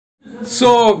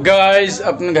So guys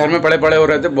अपने घर में पड़े हो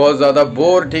रहे थे, बहुत ज़्यादा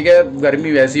बोर। ठीक है,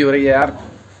 गर्मी वैसी हो रही है यार,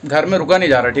 घर में रुका नहीं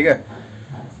जा रहा। ठीक है,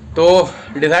 तो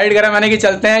डिसाइड करा मैंने कि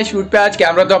चलते हैं शूट पे। आज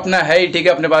कैमरा तो अपना है ही, ठीक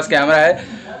है, अपने पास कैमरा है।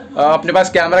 अपने पास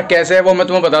कैमरा कैसे है वो मैं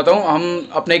तुम्हें बताता हूँ। हम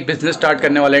अपने एक बिज़नेस स्टार्ट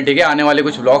करने वाले हैं। ठीक है, आने वाले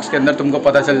कुछ व्लॉग्स के अंदर तुमको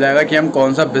पता चल जाएगा कि हम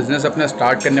कौन सा बिज़नेस अपने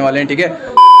स्टार्ट करने वाले हैं। ठीक है,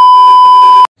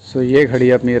 सो ये खड़ी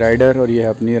है अपनी राइडर और ये है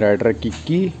अपनी राइडर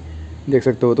की देख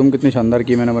सकते हो तुम कितनी शानदार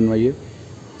की मैंने बनवाई है।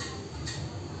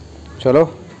 चलो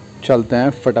चलते हैं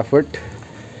फटाफट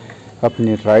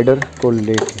अपनी राइडर को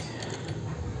लेके।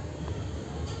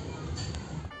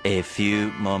 A few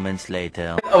moments later.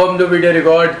 अब हम जो वीडियो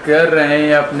रिकॉर्ड कर रहे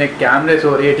हैं अपने कैमरे से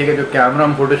हो रही है। ठीक है, जो कैमरा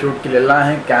हम फोटोशूट के लिए लाए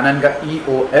हैं कैनन का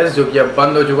EOS, जो कि अब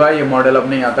बंद हो चुका है। ये मॉडल अब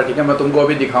नहीं आता। ठीक है, मैं तुमको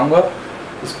अभी दिखाऊंगा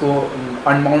इसको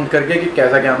अनमाउंट करके कि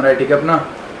कैसा कैमरा है। ठीक है अपना,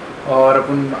 और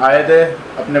अपन आए थे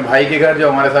अपने भाई के घर जो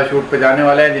हमारे साथ शूट पे जाने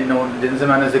वाले हैं, जिनसे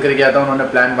मैंने जिक्र किया था। उन्होंने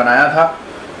प्लान बनाया था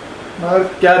और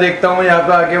क्या देखता हूँ यहाँ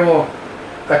पे आके वो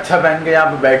कच्छा पहन के यहाँ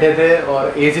पे बैठे थे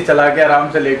और AC चला के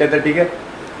आराम से लेटे थे। ठीक है,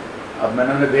 अब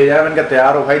मैंने उन्हें भेजा है, मैंने कहा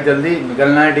तैयार हो भाई, जल्दी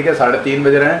निकलना है। ठीक है, 3:30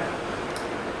 बज रहे हैं।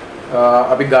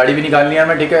 अभी गाड़ी भी निकालनी है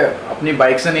हमें। ठीक है, अपनी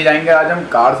बाइक से नहीं जाएंगे आज, हम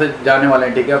कार से जाने वाले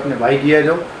हैं। ठीक है, अपने भाई की है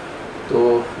जो,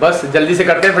 तो बस जल्दी से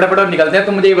करते हैं, फटाफट निकलते हैं।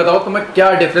 तो मुझे ये बताओ तुम्हें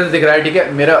क्या डिफरेंस दिख रहा है। ठीक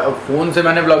है, मेरा फ़ोन से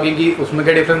मैंने व्लॉगिंग की, उसमें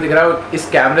क्या डिफरेंस दिख रहा है, इस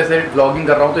कैमरे से व्लॉगिंग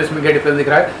कर रहा हूँ तो इसमें क्या डिफरेंस दिख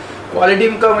रहा है। क्वालिटी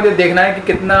का मुझे देखना है कि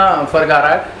कितना फ़र्क आ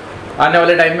रहा है। आने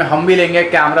वाले टाइम में हम भी लेंगे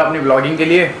कैमरा अपनी व्लॉगिंग के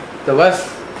लिए। तो बस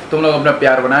तुम लोग अपना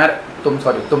प्यार बनाए।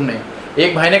 तुम नहीं,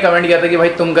 एक भाई ने कमेंट किया था कि भाई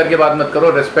तुम करके बात मत करो,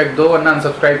 रिस्पेक्ट दो वरना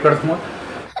अनसब्सक्राइब कर दूँगा।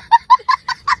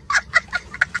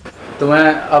 तो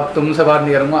मैं अब तुमसे बात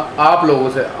नहीं करूँगा, आप लोगों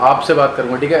से, आपसे बात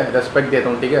करूँगा। ठीक है, रिस्पेक्ट देता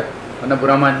हूँ। ठीक है, वरना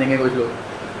बुरा मान देंगे कुछ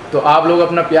लोग। तो आप लोग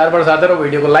अपना प्यार बरसाते रहो,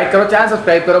 वीडियो को लाइक करो, चैनल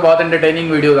सब्सक्राइब करो, बहुत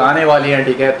एंटरटेनिंग वीडियो आने वाली हैं।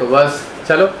 ठीक है, तो बस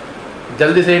चलो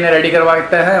जल्दी से इन्हें रेडी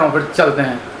करवाते हैं और फिर चलते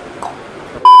हैं।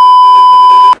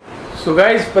 सो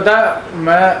गाइस, पता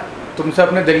मैं तुमसे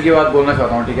अपने दिल की बात बोलना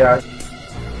चाहता हूँ। ठीक है, आज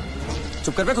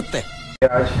चुप कर बे कुत्ते।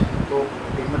 आज तो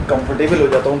मैं कंफर्टेबल हो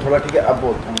जाता हूँ थोड़ा। ठीक है, अब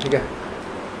बोलता हूँ। ठीक है,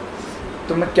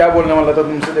 तो मैं क्या बोलने वाला था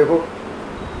तुमसे। देखो,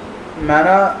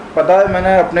 पता है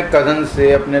मैंने अपने कज़न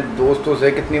से, अपने दोस्तों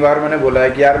से कितनी बार मैंने बोला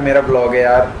है कि यार मेरा ब्लॉग है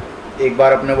यार, एक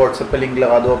बार अपने व्हाट्सएप पे लिंक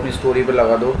लगा दो, अपनी स्टोरी पे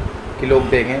लगा दो कि लोग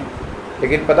देखें।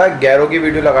 लेकिन पता है गैरों की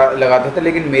वीडियो लगाता था,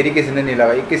 लेकिन मेरी किसी ने नहीं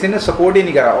लगाई, किसी ने सपोर्ट ही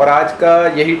नहीं करा। और आज का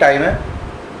यही टाइम है,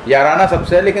 याराना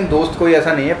सबसे है लेकिन दोस्त कोई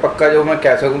ऐसा नहीं है पक्का जो मैं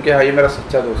कह सकूँ कि हाँ ये मेरा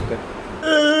सच्चा दोस्त है।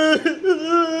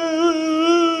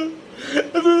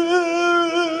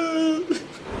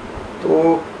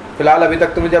 तो फिलहाल अभी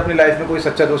तक तो मुझे अपनी लाइफ में कोई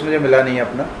सच्चा दोस्त मुझे मिला नहीं है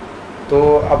अपना। तो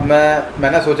अब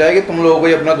मैंने सोचा है कि तुम लोगों को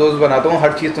ही अपना दोस्त बनाता हूँ,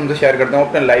 हर चीज़ तुमसे शेयर करता हूँ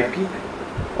अपने लाइफ की,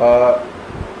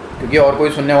 क्योंकि और कोई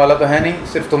सुनने वाला तो है नहीं,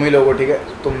 सिर्फ तुम ही लोग हो। ठीक है,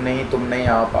 तुम नहीं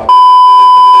आप।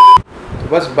 तो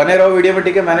बस बने रहो वीडियो में।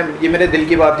 ठीक है, ये मेरे दिल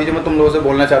की बात थी जो मैं तुम लोगों से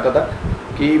बोलना चाहता था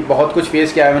कि बहुत कुछ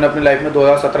फेस किया है मैंने अपनी लाइफ में।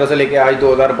 2017 से लेके आज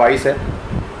 2022 है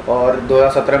और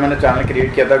 2017 मैंने चैनल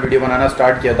क्रिएट किया था, वीडियो बनाना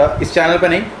स्टार्ट किया था। इस चैनल पे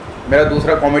नहीं, मेरा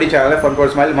दूसरा कॉमेडी चैनल है फन फॉर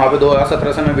स्माइल, वहाँ पे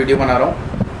 2017 से मैं वीडियो बना रहा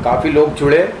हूँ। काफ़ी लोग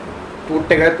जुड़े,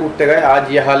 टूटते गए,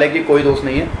 आज ये हाल है कि कोई दोस्त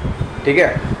नहीं है। ठीक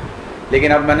है,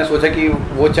 लेकिन अब मैंने सोचा कि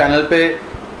वो चैनल पे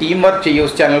टीम वर्क चाहिए,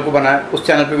 उस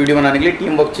चैनल पे वीडियो बनाने के लिए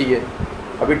टीम वर्क चाहिए।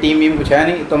 अभी टीम कुछ है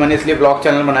नहीं, तो मैंने इसलिए ब्लॉग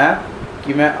चैनल बनाया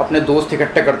कि मैं अपने दोस्त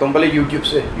इकट्ठे करता हूँ। पहले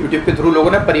यूट्यूब के थ्रू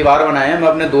लोगों ने परिवार बनाए हैं, मैं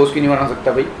अपने दोस्त की नहीं बना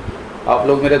सकता भाई। आप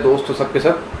लोग मेरे दोस्त हो सबके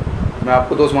सब, मैं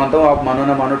आपको दोस्त मानता हूँ, आप मानो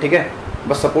ना मानो। ठीक है,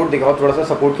 बस सपोर्ट दिखाओ, थोड़ा सा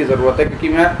सपोर्ट की ज़रूरत है क्योंकि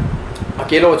मैं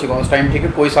अकेला हो चुका हूँ उस टाइम। ठीक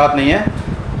है, कोई साथ नहीं है,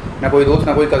 ना कोई दोस्त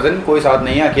ना कोई कज़न, कोई साथ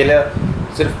नहीं है, अकेले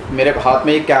सिर्फ मेरे हाथ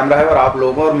में एक कैमरा है और आप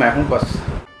लोग और मैं हूँ बस।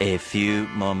 A few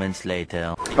moments later.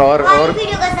 और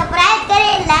वीडियो को सब्सक्राइब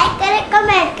करें, लाइक करें,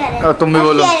 कमेंट करें और तुम भी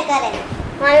बोलो, शेयर करें।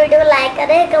 हमारे वीडियो को लाइक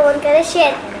करें, कमेंट करें,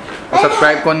 शेयर करें।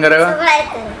 सब्सक्राइब कौन करेगा? सब्सक्राइब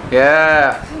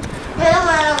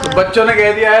तो बच्चों ने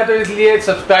कह दिया है तो इसलिए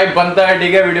सब्सक्राइब बनता है।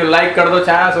 ठीक है, वीडियो लाइक कर दो,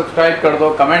 चैनल सब्सक्राइब कर दो,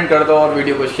 कमेंट कर दो और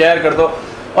वीडियो को शेयर कर दो।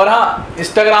 और हाँ,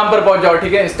 इंस्टाग्राम पर पहुंच जाओ।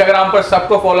 ठीक है, इंस्टाग्राम पर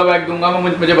सबको फॉलो बैक दूंगा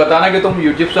मैं। मुझे बताना कि तुम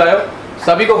यूट्यूब से आए हो,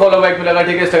 सभी को फॉलो बैक मिलेगा।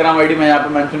 ठीक है, इंस्टाग्राम ID मैं यहाँ पे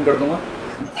मेंशन कर दूंगा।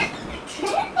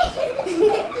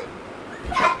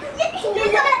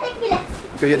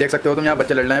 तो ये देख सकते हो तुम, यहाँ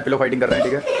बच्चे लड़ रहे हैं, पिलो फाइटिंग कर रहे हैं।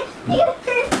 ठीक है,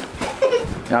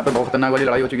 यहाँ पे बहुत खतरनाक वाली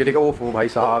लड़ाई हो चुकी है। ठीक है, वो भाई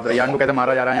साहब रेयान को कैसे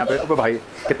मारा जा रहा है यहाँ पे। भाई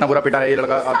कितना बुरा पिटा है ये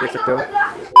लड़का, आप देख सकते हो।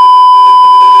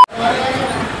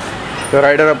 तो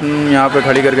राइडर अपनी यहाँ पे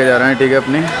खड़ी करके जा रहे हैं। ठीक है,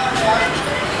 अपनी,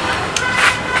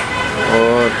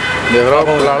 और देख रहा हो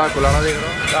कुलाड़ा देख रहा हूँ।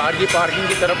 कार की पार्किंग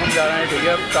की तरफ हम जा रहे हैं। ठीक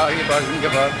है, कार की पार्किंग के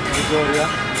बाद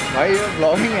भाई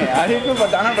ब्लॉगिंग है यार, इसमें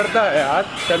बताना पड़ता है यार,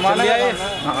 शर्माना है।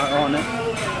 हाँ,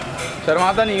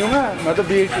 शर्माता नहीं हूँ मैं तो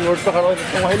बीच रोड पर खड़ा हूँ,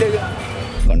 वहीं ले गया।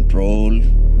 Control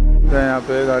यहाँ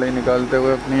पे गाड़ी निकालते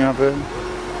हुए अपनी यहाँ पे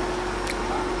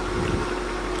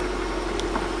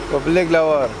पब्लिक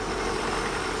लवर।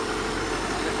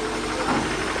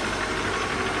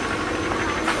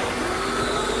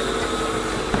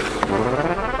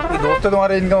 दोस्त है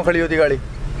तुम्हारे इनकम खड़ी होती गाड़ी?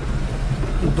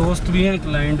 दोस्त भी हैं,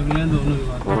 क्लाइंट भी हैं, दोनों ही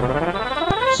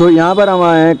बात। सो यहाँ पर हम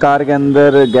आए हैं कार के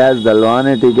अंदर गैस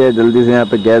डलवाने, ठीक है। जल्दी से यहाँ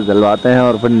पे गैस डलवाते हैं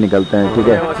और फिर निकलते हैं, ठीक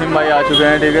है। वसीम भाई आ चुके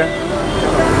हैं, ठीक है।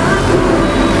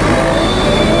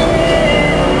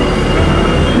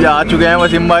 ये आ चुके हैं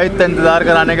वसीम भाई इतना इंतज़ार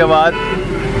कराने के बाद।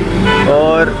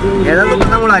 और कहना तो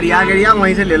पता मुड़ा रिया के रिया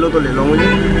वहीं से ले लो तो ले लो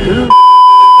मुझे।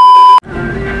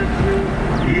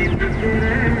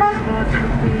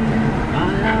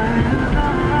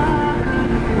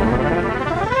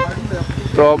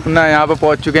 तो अपना यहाँ पे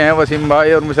पहुँच चुके हैं वसीम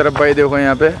भाई और मुशर्रफ भाई। देखो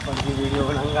यहाँ पे,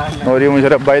 और ये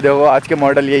मुशर्रफ भाई देखो, आज के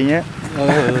मॉडल यही हैं।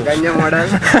 मॉडल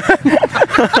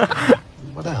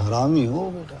बड़ा हरामी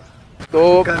हो बेटा। तो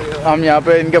हम यहाँ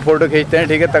पे इनके फ़ोटो खींचते हैं,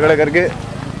 ठीक है, तगड़ा करके।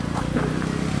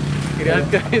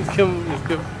 इसके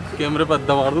कैमरे पर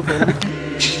दबा दूं तो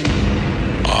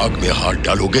आग में हाथ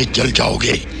डालोगे जल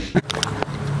जाओगे।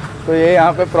 तो ये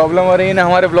यहाँ पे प्रॉब्लम हो रही है ना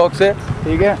हमारे ब्लॉग से,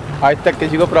 ठीक है। आज तक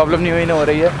किसी को प्रॉब्लम नहीं हुई, ना हो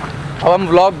रही है। अब हम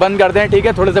ब्लॉग बंद करते हैं, ठीक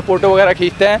है। थोड़े से फ़ोटो वगैरह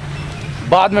खींचते हैं,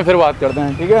 बाद में फिर बात करते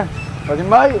हैं, ठीक है। वसीम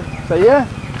भाई सही है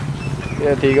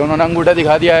ये, ठीक है। उन्होंने अंगूठा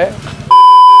दिखा दिया है।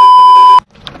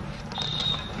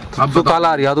 अब तो काला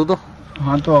आ रहा तू तो।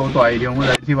 हाँ तो वो तो आ ही गया हूँ,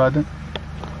 जाहिर सी बात है।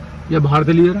 ये बाहर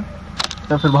से लिए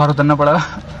तब फिर बाहर उतरना पड़ा।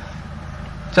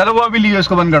 चलो वो अभी लिए,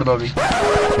 उसको बंद कर दो अभी।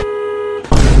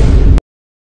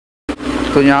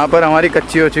 तो यहाँ पर हमारी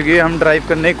कच्ची हो चुकी है। हम ड्राइव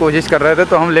करने की कोशिश कर रहे थे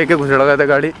तो हम लेके घुसड़ गए थे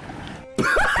गाड़ी।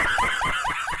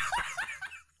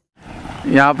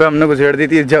 यहाँ पे हमने घुसेड़ दी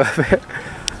थी इस जगह पे।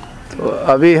 तो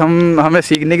अभी हमें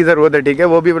सीखने की ज़रूरत है, ठीक है।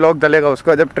 वो भी व्लॉग डलेगा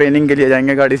उसका जब ट्रेनिंग के लिए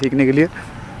जाएंगे गाड़ी सीखने के लिए।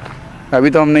 अभी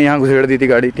तो हमने यहाँ घुसेड़ दी थी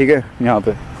गाड़ी, ठीक है। यहाँ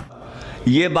पे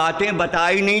ये बातें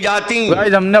बताई नहीं जाती।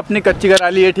 गाइस हमने अपनी कच्ची करा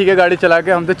ली है, ठीक है। गाड़ी चला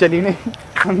के हम तो चली नहीं,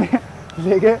 हमने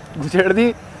लेके घुसेड़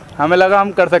दी। हमें लगा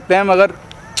हम कर सकते हैं, मगर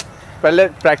पहले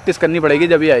प्रैक्टिस करनी पड़ेगी,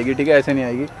 जब ही आएगी, ठीक है। ऐसे नहीं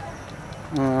आएगी।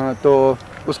 तो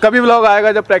उसका भी व्लॉग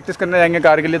आएगा जब प्रैक्टिस करने जाएंगे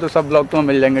कार के लिए, तो सब व्लॉग तुम्हें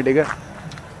मिल जाएंगे, ठीक है।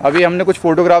 अभी हमने कुछ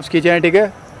फ़ोटोग्राफ्स खींचे हैं, ठीक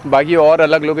है। बाकी और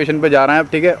अलग लोकेशन पे जा रहे हैं अब,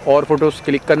 ठीक है। और फोटोज़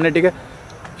क्लिक करने, ठीक है।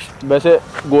 वैसे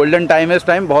गोल्डन टाइम है इस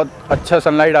टाइम, बहुत अच्छा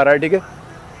सनलाइट आ रहा है, ठीक है।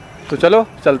 तो चलो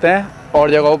चलते हैं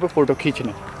और जगहों पे फ़ोटो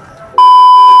खींचने।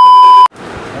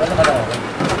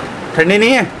 ठंडी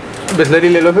नहीं है, बिस्लरी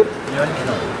ले लो फिर।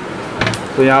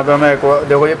 तो यहाँ पे हमें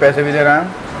देखो ये पैसे भी दे रहे हैं।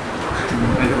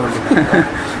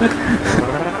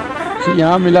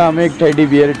 यहाँ मिला हमें एक टेडी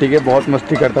बियर, ठीक है। बहुत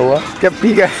मस्ती करता हुआ, क्या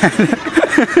ठीक है।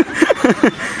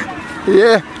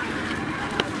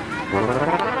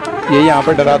 ये यहाँ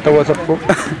पर डराता हुआ सबको।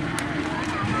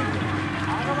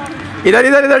 इधर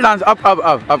इधर इधर डांस,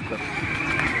 अब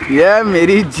ये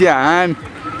मेरी जान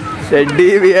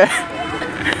टेडी बियर।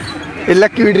 ये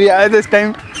लकी विड रहा है दिस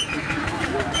टाइम।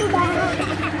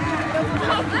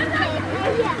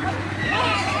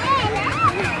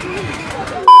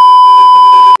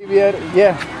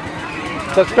 ये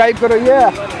सब्सक्राइब करो। ये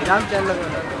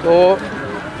तो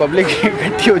पब्लिक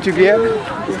इकट्ठी हो चुकी है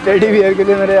इस टेडी बियर के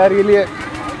लिए, मेरे यार के लिए।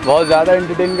 बहुत ज़्यादा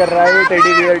एंटरटेन कर रहा है ये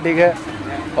टेडी बियर, ठीक है।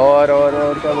 और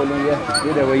क्या बोलूँगे,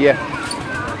 ये देखो ये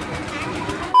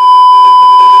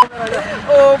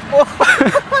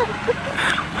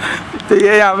तो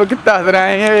ये यहाँ पे कितना हंस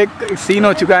रहे हैं। ये एक सीन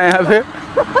हो चुका है यहाँ पे।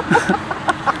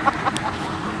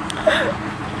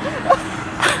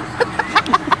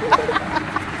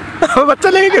 अब बच्चा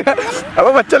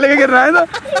लेके गिर रहा है ना।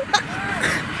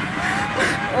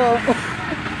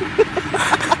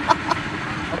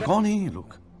 कौन है ये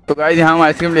लोग? तो गाइस यहाँ हम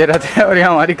आइसक्रीम ले रहे थे और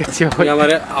यहाँ हमारी कच्ची हो गई।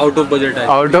 हमारे आउट ऑफ बजट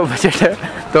है।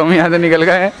 तो हम यहाँ से निकल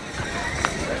गए हैं।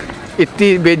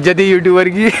 इतनी बेइज्जती यूट्यूबर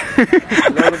की।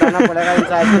 उठाना पड़ेगा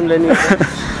इनसे आइसक्रीम लेनी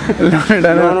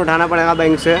है। लोन उठाना पड़ेगा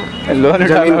बैंक से, लोन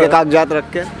जमीन के कागजात रख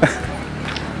के,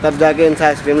 तब जाके इनसे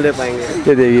आइसक्रीम ले पाएंगे।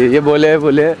 ये देखिए ये बोले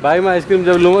भाई मैं आइसक्रीम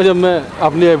जब लूँगा जब मैं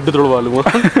अपनी एफडी तोड़वा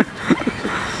लूँगा।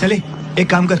 चले एक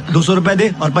काम कर, 200 रुपए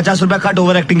दे और 50 रुपए काट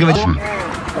ओवर एक्टिंग के वजह से।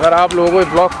 अगर आप लोगों को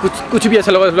ब्लॉग कुछ भी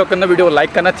अच्छा लगा इस ब्लॉग करना, वीडियो को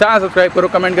लाइक करना, चैनल सब्सक्राइब करो,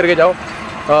 कमेंट करके जाओ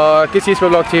किस चीज़ पे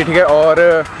ब्लॉग चाहिए, ठीक है।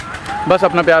 और बस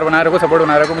अपना प्यार बनाए रखो, सपोर्ट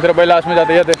बनाए रखो। मेरे भाई लास्ट में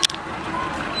जाते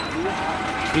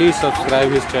please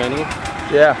subscribe his channel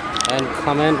and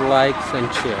comment like and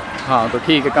share. हाँ तो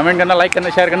ठीक है, कमेंट करना, लाइक करना,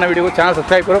 शेयर करना वीडियो को, चैनल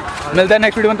सब्सक्राइब करो। मिलता है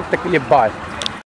नेक्स्ट वीडियो में, तब तक के लिए बाय।